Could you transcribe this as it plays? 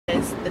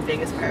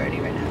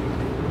priority right now.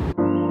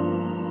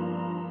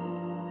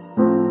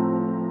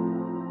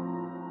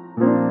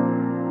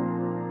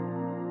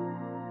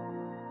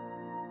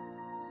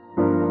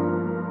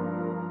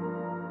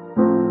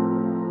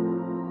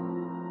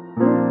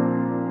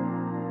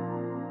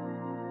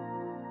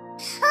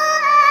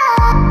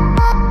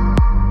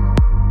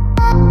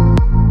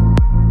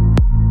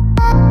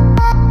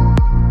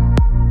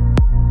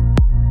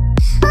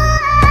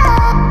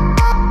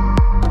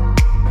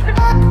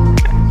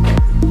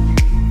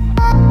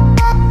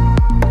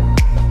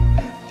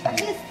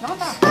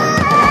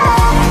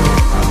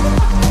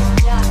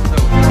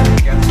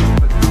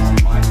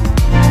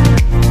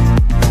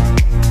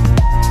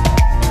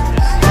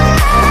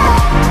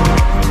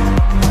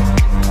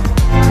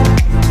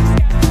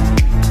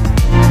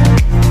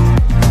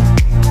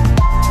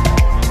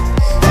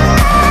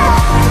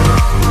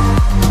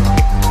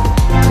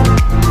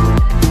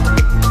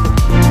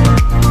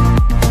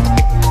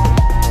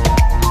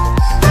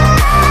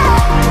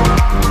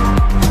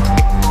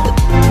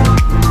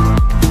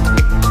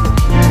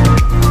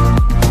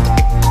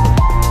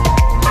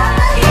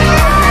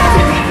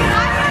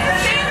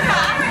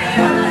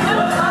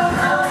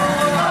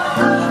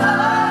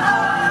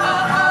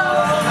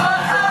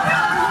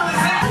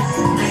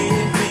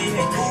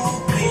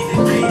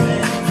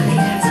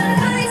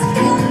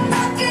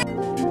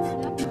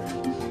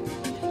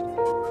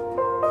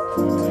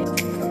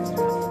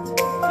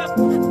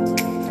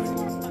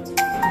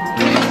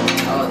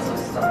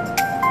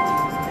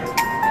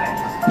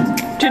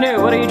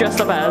 Janu, what are you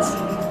dressed up as?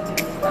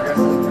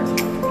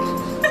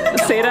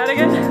 Say that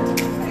again?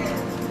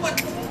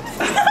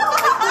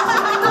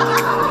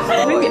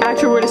 I think the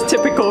actual word is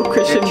typical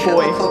Christian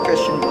boy. Typical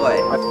Christian boy.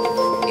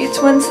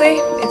 It's Wednesday,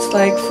 it's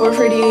like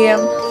 4:30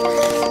 a.m.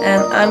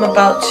 and I'm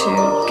about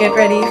to get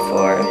ready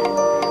for...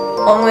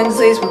 On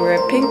Wednesdays we wear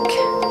pink.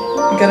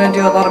 I'm gonna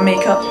do a lot of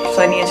makeup,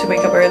 so I needed to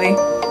wake up early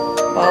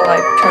while I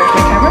charge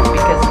my camera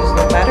because there's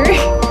no battery.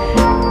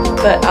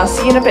 But I'll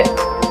see you in a bit.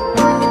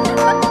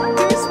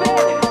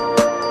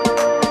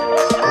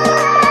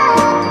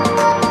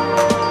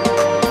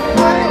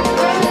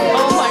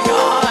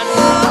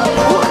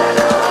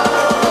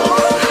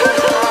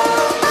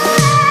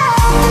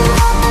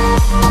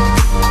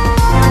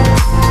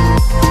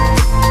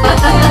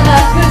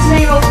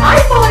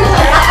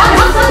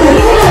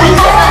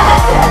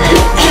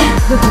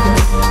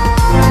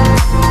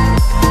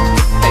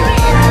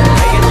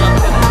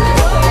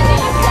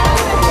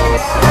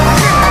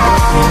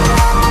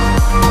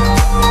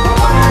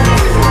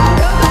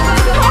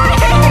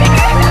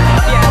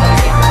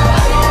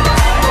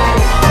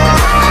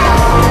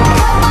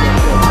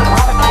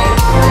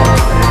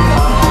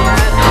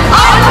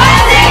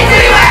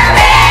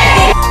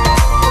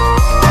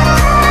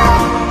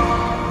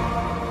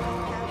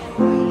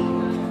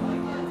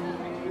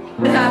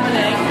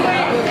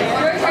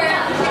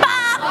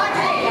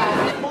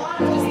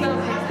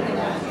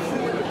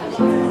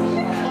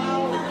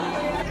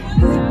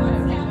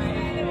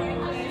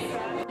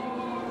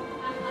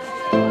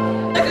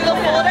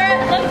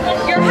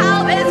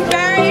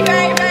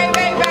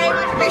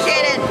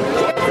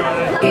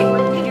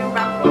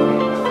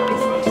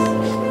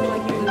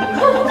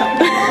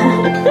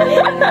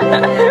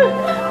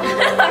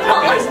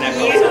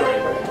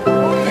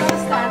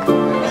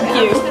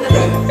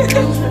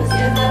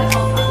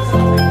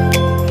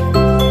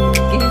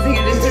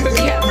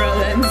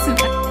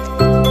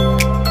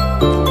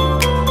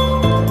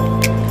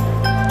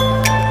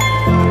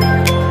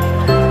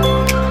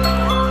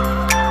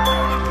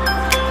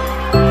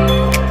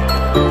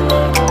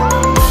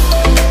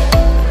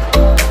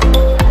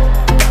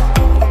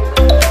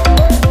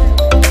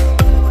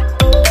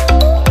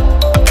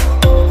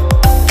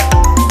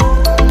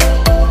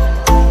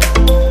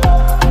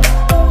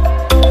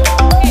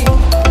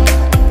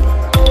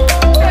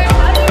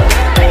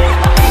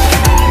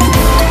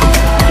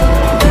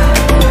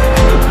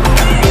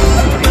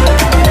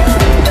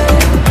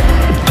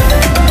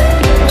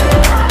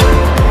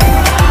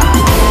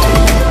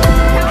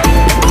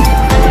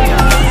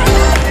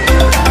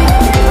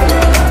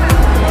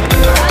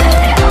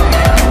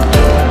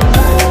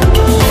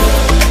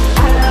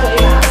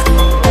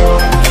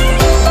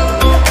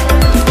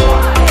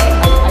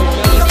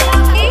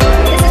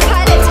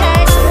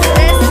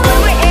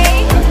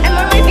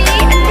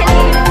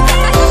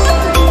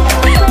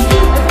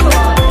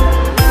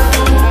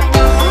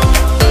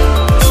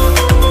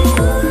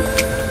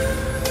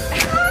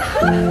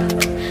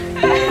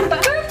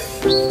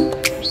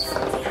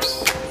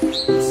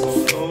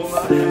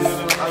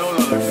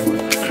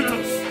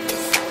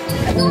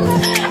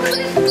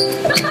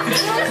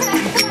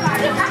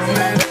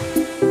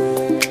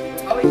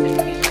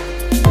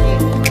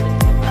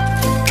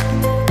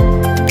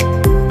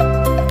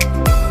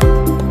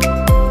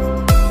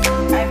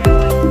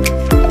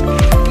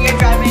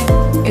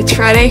 It's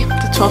Friday,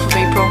 the 12th of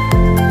April,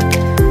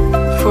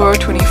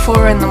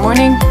 4:24 in the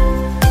morning,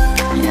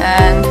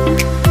 and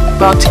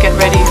about to get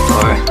ready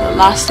for the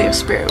last day of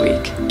Spirit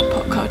Week,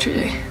 Pop Culture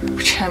Day,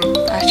 which I'm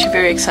actually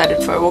very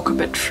excited for. I woke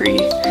up at 3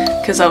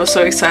 because I was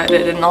so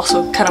excited and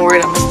also kind of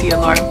worried I missed the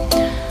alarm.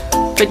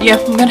 But yeah,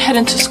 I'm gonna head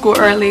into school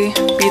early,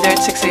 be there at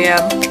 6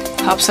 AM,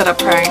 help set up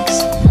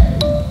pranks.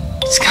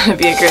 It's gonna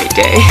be a great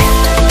day.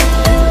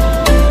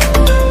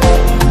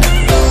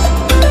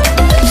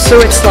 So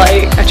it's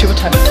like, actually what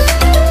time is it?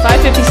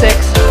 5:56.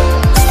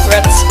 We're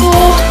at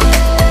school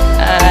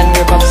and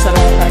we're about to set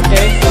up a prank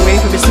day. We're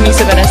waiting for Mr.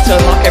 Misa Venice to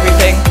unlock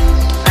everything.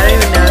 I don't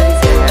even know if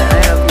he's here yet. I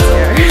hope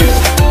he's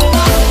here.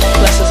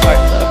 Bless his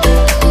heart though.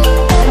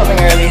 Coming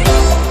early.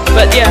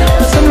 But yeah,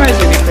 the sunrise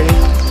would be pretty.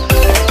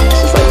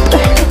 It's just like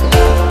there.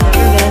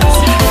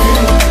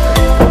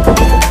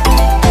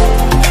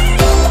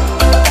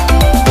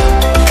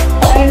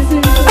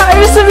 Hi,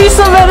 Mr.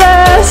 Misa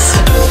Venice!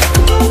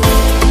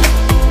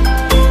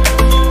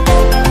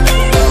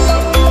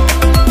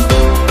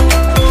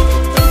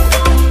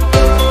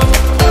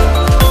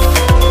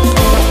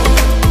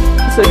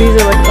 So these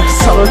are like the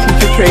subtle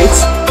teacher traits.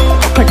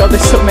 Oh my god,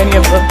 there's so many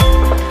of them.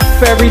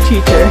 For every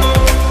teacher.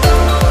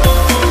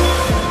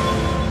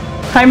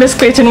 Hi Miss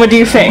Clayton, what do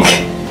you think?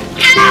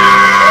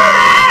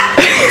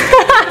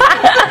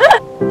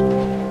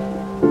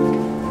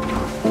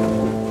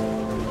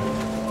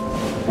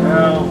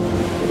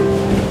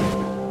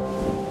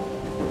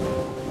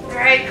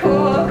 Alright,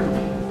 cool.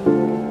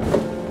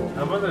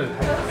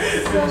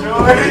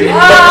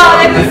 Oh,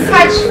 it was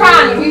such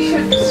fun. We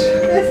should.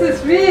 This is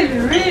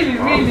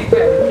really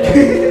good.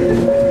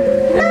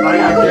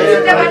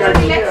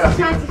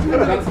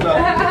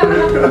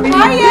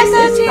 Hi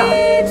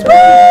SOTs! Woo!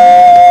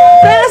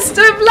 Best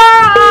of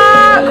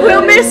luck!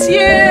 We'll miss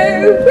you!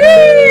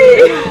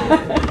 Whee!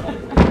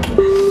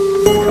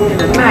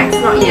 Max,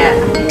 not yet.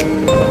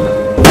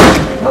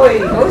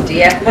 Oh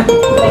dear.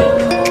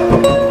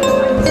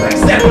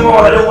 Step them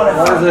all, I don't want to.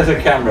 Why is there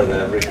a camera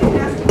there recording?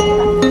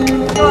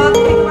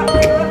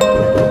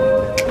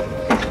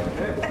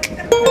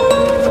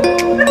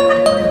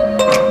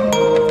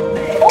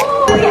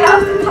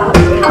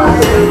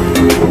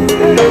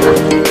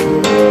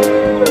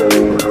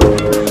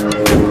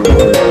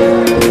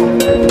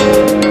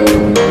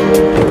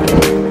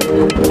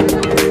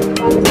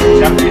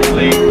 Champions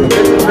League.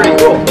 This is pretty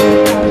cool.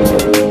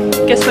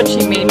 Guess what she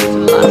made me for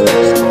the last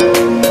episode?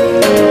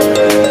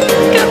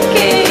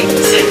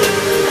 Cupcakes!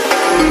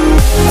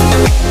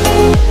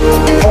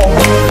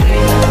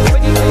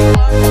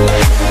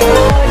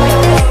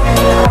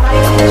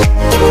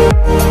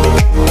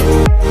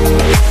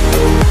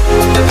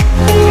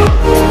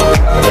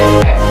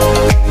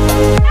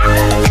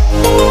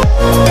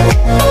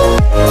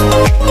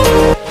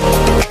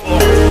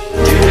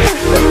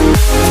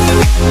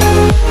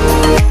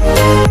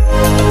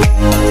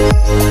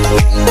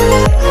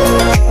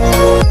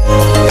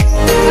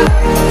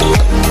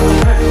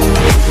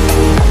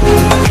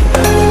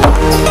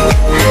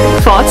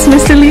 Thoughts,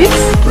 Mr.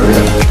 Leeds?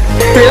 Brilliant.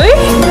 Really?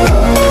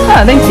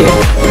 Ah, thank you.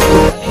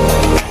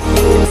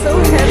 It's so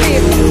heavy.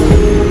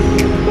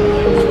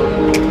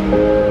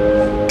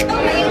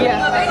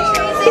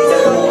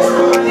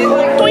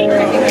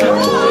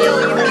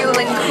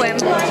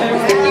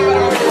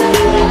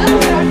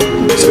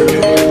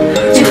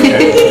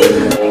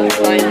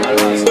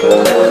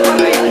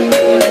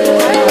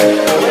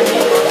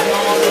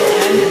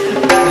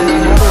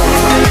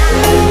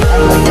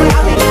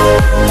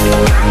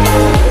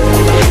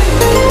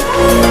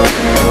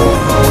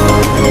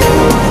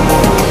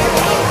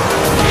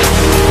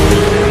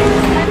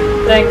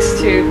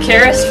 Thanks to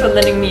Karis for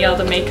lending me all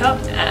the makeup,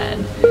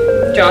 and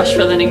Josh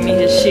for lending me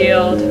his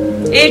shield,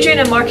 Adrian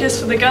and Marcus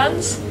for the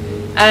guns,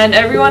 and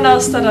everyone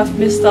else that I've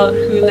missed out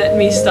who lent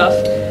me stuff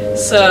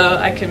so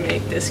I can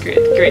make this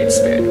great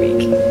Spirit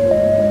Week.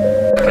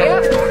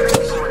 Okay.